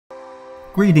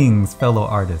Greetings, fellow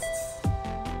artists!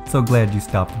 So glad you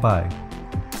stopped by.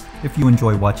 If you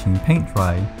enjoy watching paint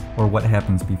dry, or what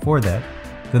happens before that,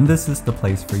 then this is the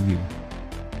place for you.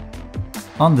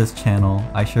 On this channel,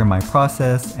 I share my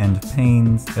process and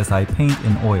pains as I paint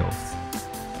in oils.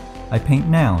 I paint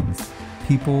nouns,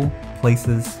 people,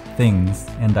 places, things,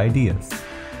 and ideas,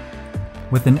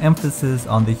 with an emphasis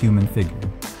on the human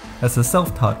figure. As a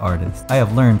self-taught artist, I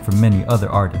have learned from many other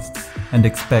artists, and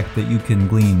expect that you can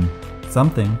glean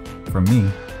something from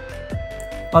me.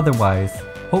 Otherwise,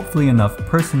 hopefully enough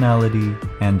personality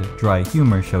and dry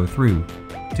humor show through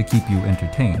to keep you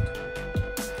entertained.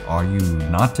 Are you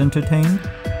not entertained?